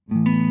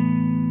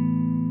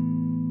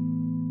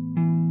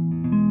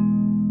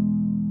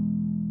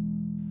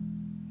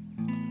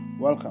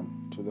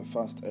Welcome to the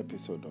first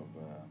episode of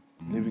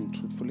Living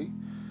Truthfully.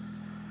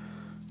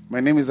 My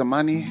name is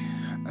Amani,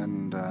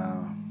 and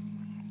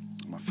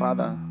I'm a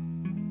father.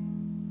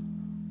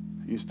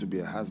 Used to be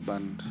a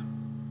husband,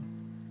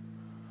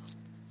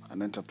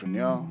 an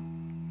entrepreneur,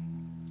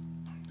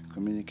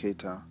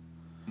 communicator,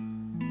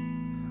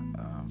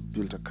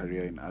 built a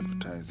career in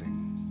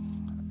advertising,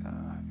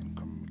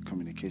 in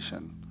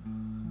communication,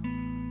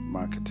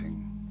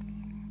 marketing,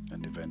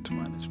 and event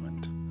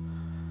management,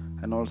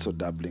 and also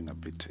dabbling a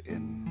bit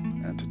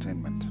in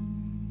entertainment.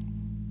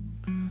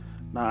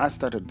 Now, I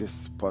started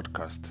this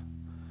podcast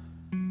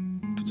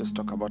to just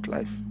talk about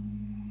life,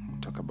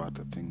 talk about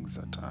the things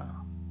that are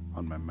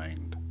on my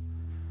mind,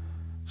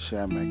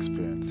 share my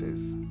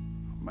experiences,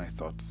 my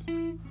thoughts,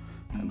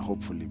 and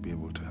hopefully be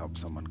able to help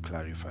someone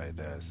clarify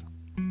theirs.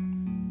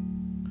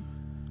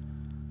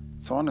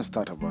 So I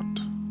want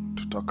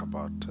to talk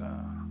about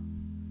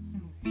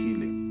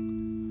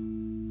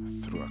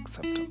healing through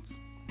acceptance.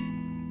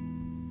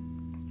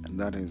 And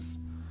that is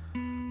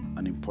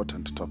an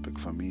important topic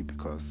for me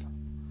because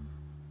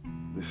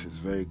this is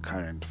very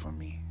current for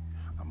me.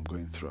 I'm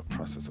going through a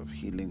process of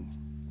healing,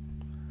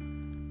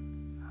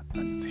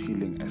 and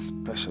healing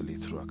especially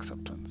through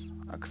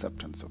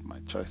acceptance of my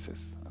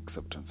choices,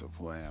 acceptance of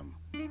who I am,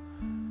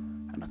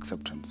 and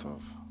acceptance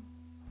of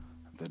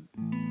the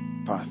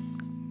path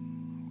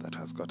that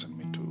has gotten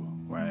me to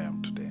where I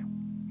am today.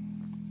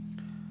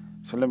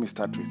 So let me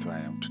start with where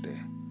I am today.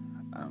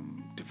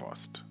 I'm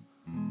divorced.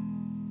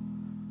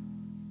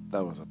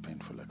 That was a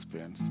painful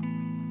experience.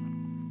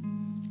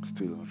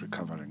 Still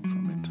recovering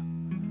from it.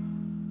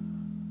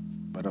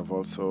 But I've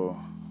also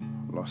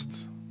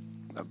lost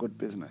a good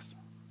business.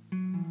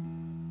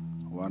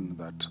 One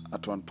that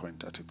at one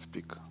point at its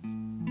peak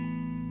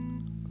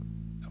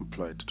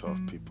employed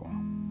 12 people.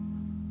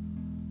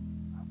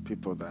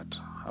 People that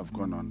have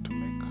gone on to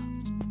make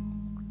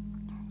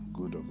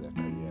good of their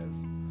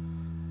careers.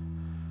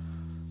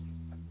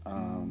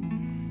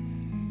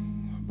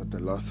 But the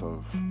loss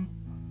of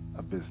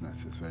a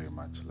business is very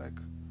much like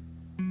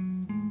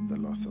the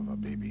loss of a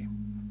baby,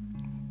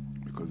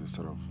 because you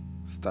sort of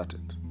start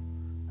it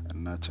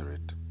and nurture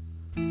it.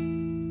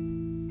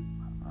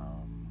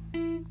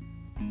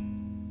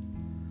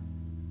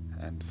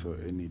 And so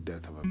any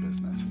death of a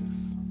business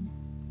is,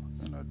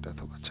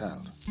 death of a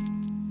child.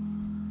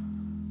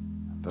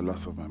 The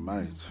loss of my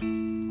marriage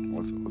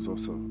was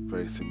also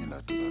very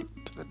similar to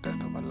the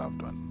death of a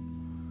loved one.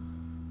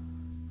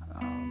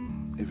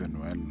 Even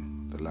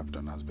when the loved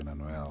one has been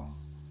unwell,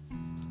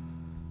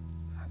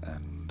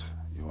 and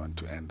you want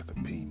to end the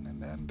pain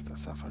and end the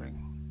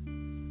suffering,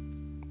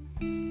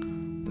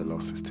 the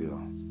loss is still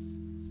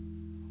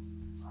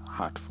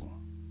hurtful.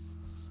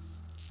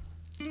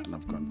 And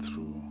I've gone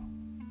through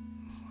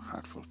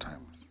hurtful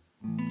times.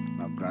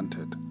 Now,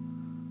 granted,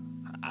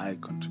 I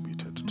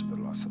contributed to the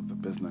loss of the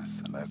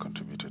business, and I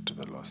contributed to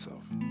the loss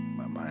of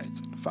my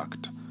marriage. In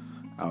fact,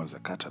 I was a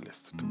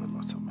catalyst to the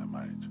loss of my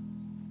marriage.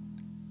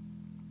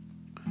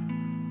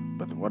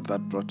 But what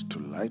that brought to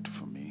light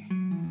for me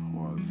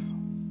was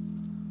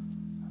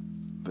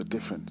the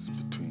difference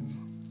between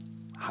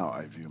how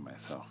I view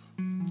myself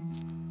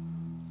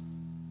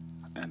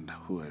and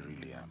who I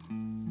really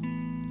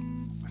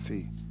am.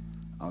 See,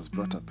 I was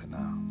brought up in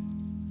a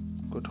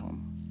good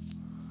home,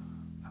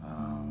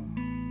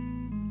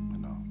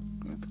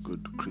 with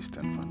good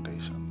Christian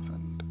foundations,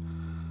 and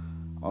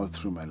all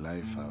through my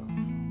life I've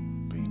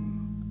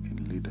been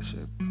in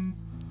leadership.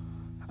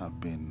 I've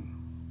been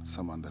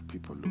someone that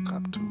people look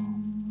up to.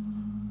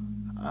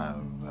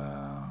 I've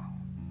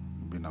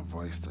been a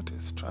voice that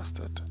is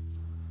trusted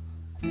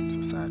in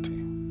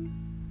society.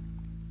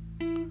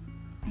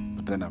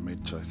 But then I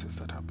made choices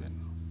that have been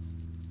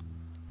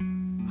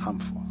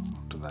harmful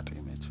to that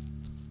image.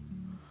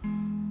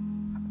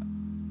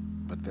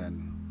 But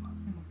then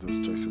those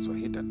choices were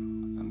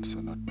hidden, and so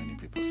not many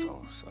people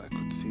saw. So I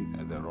could see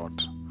the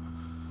rot,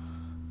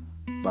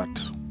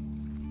 but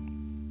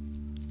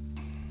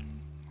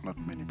not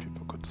many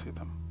people could see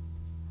them.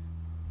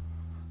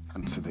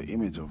 And so the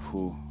image of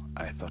who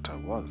I thought I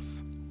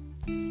was,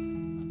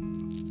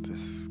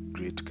 this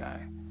great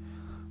guy,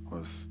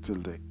 was still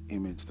the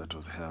image that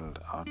was held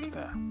out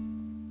there.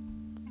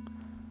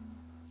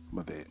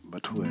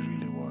 But who I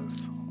really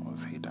was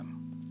hidden,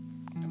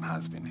 and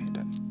has been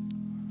hidden.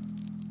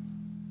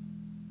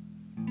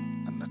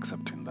 And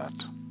accepting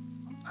that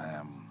I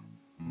am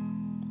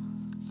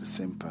the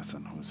same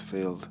person who's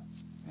failed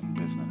in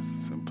business,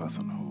 same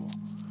person who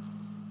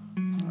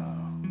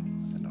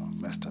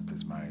messed up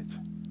his marriage,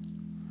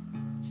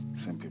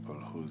 same people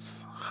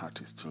whose hurt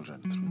his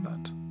children through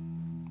that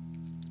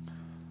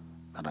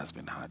has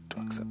been hard to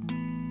accept.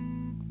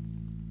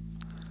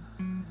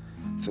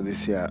 So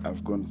this year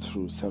I've gone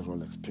through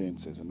several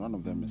experiences, and one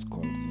of them is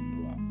called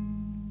Zindua.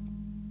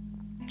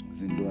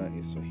 Zindua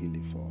is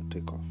Swahili for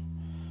takeoff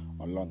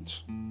or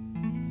launch,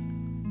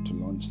 to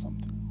launch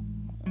something.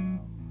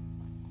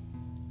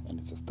 And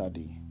it's a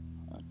study,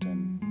 a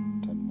 10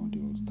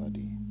 module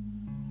study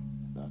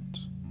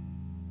that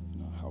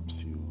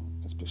helps you,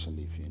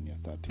 especially if you're in your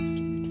 30s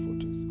to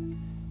mid 40s,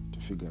 to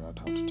figure out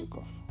how to take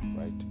off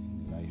right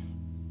in life,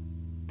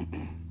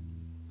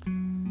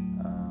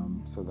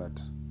 so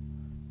that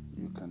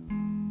you can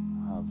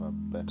have a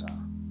better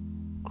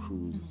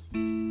cruise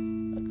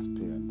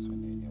experience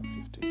when you're in your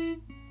 50s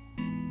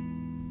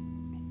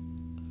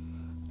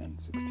and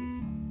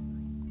 60s.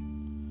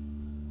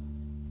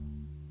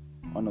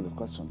 One of the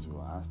questions we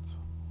were asked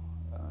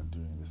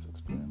during this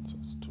experience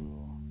was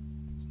to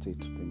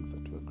state things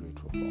that we're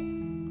grateful for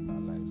in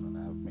our lives, and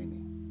I have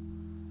many.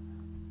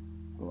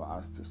 We were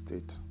asked to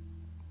state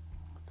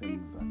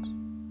things that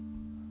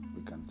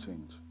we can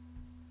change,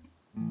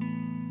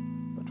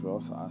 but we're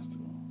also asked to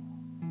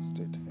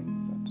state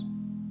things that,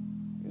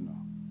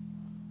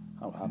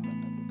 have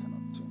happened and we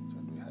cannot change,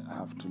 and we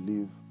have to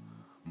live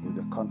with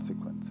the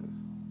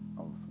consequences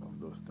of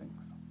those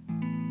things.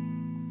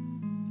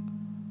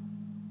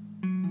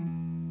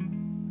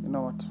 You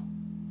know what?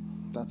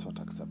 That's what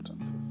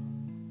acceptance is.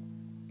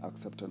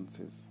 Acceptance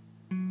is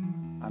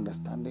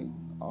understanding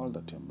all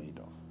that you're made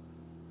of.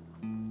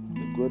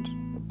 The good,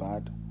 the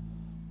bad,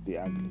 the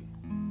ugly.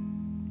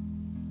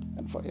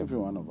 And for every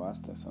one of us,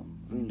 there's some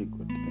really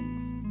good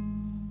things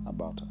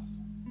about us.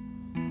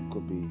 It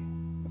could be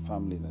the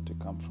family that you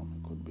come from.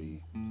 It could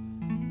be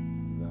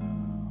the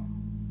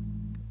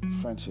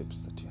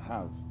friendships that you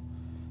have.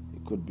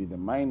 It could be the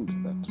mind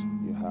that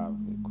you have.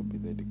 It could be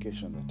the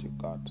education that you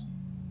got.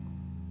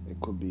 It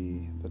could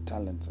be the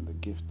talents and the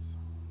gifts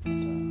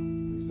that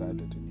are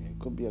resided in you. It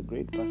could be a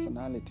great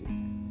personality.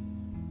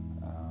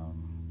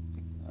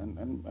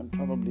 And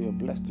probably you're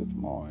blessed with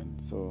more. And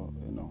so,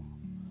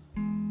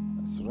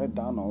 let's write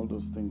down all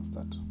those things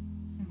that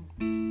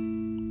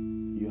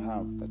you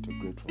have that you're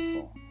grateful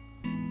for.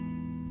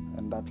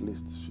 And that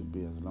list should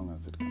be as long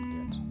as it can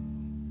get.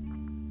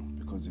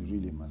 Because you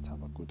really must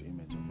have a good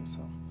image of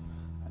yourself.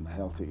 And a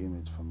healthy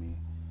image for me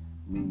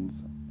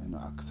means,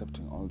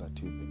 accepting all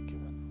that you've been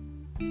given.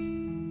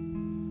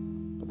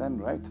 But then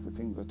write the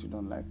things that you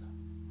don't like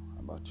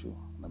about you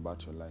and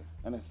about your life,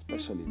 and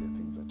especially the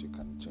things that you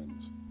can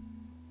change.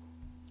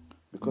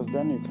 Because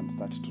then you can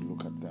start to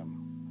look at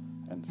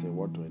them and say,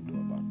 what do I do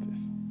about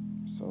this?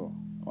 So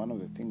one of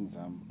the things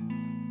I'm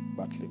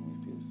battling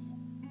with is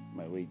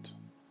my weight.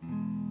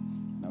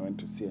 And I went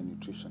to see a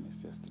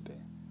nutritionist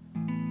yesterday,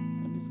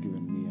 and he's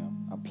given me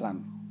a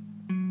plan.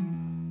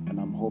 And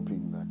I'm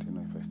hoping that,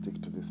 if I stick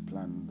to this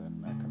plan,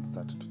 then I can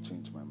start to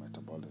change my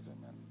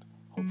metabolism and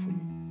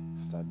hopefully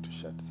start to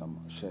shed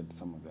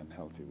some of the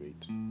unhealthy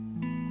weight.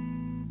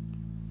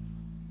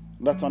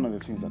 That's one of the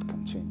things that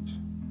can change.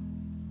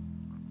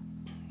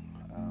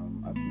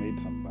 I've made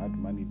some bad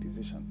money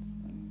decisions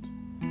and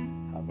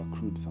have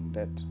accrued some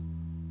debt.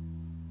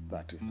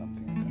 That is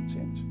something I can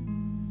change.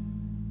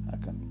 I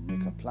can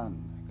make a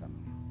plan. I can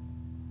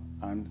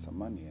earn some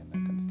money, and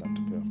I can start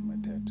to pay off my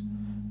debt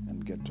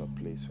and get to a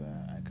place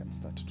where I can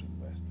start to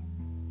invest.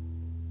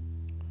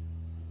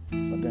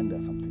 But then there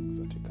are some things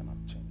that you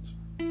cannot change,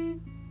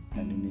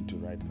 and you need to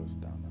write those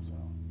down as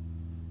well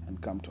and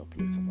come to a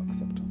place of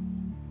acceptance.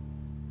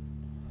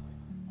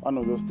 One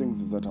of those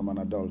things is that I'm an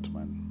adult,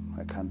 man.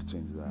 I can't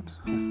change that.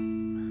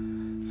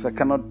 So I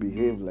cannot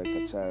behave like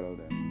a child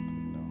and,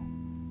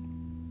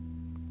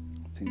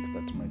 think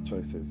that my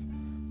choices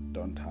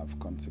don't have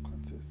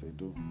consequences. They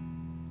do.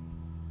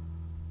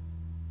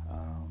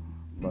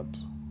 But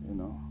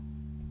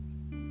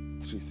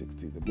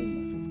 360, the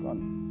business is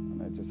gone,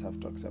 and I just have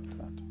to accept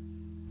that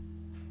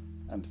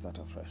and start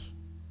afresh.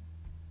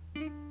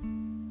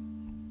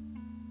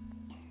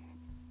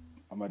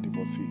 I'm a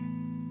divorcee.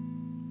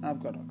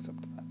 I've got to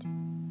accept that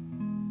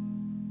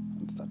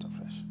and start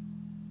afresh.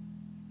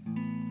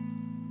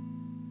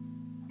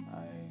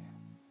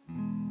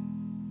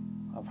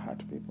 I've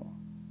hurt people.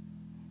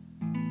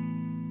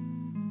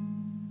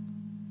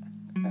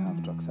 I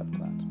have to accept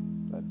that.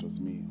 That was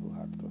me who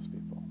hurt those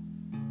people.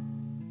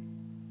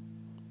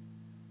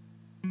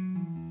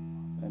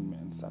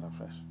 And start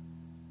afresh.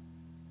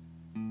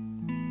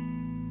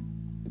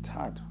 It's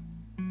hard,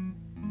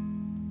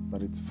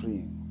 but it's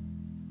freeing.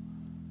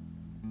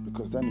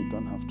 Because then you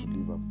don't have to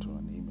live up to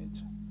an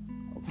image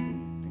of who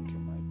you think you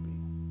might be.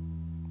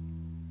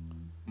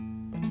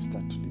 But you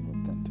start to live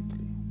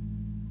authentically,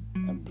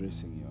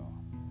 embracing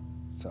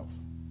yourself,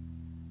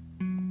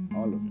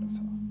 all of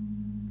yourself.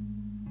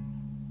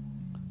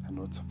 And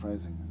what's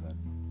surprising is that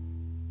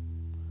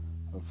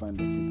you'll find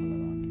that people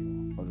around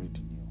you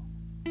already knew,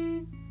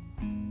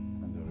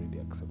 and they already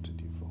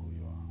accepted you for who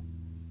you are.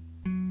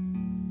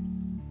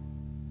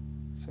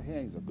 So here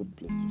is a good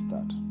place to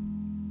start.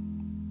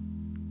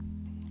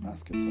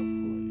 Ask yourself, who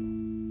are you?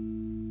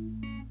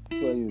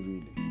 Who are you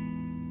really?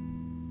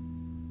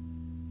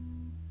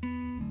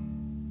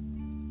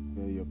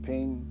 You're your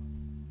pain,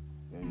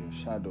 you're your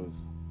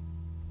shadows,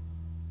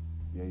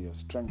 you're your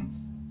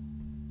strengths,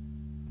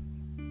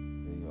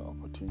 you're your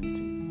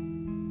opportunities,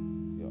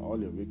 you're all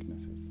your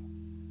weaknesses.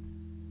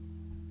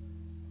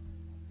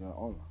 You're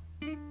all,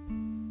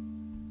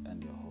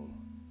 and you're whole.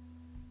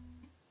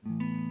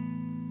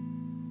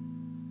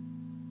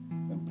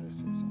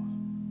 Embrace yourself.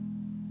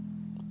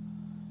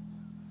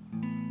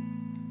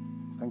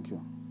 Thank you.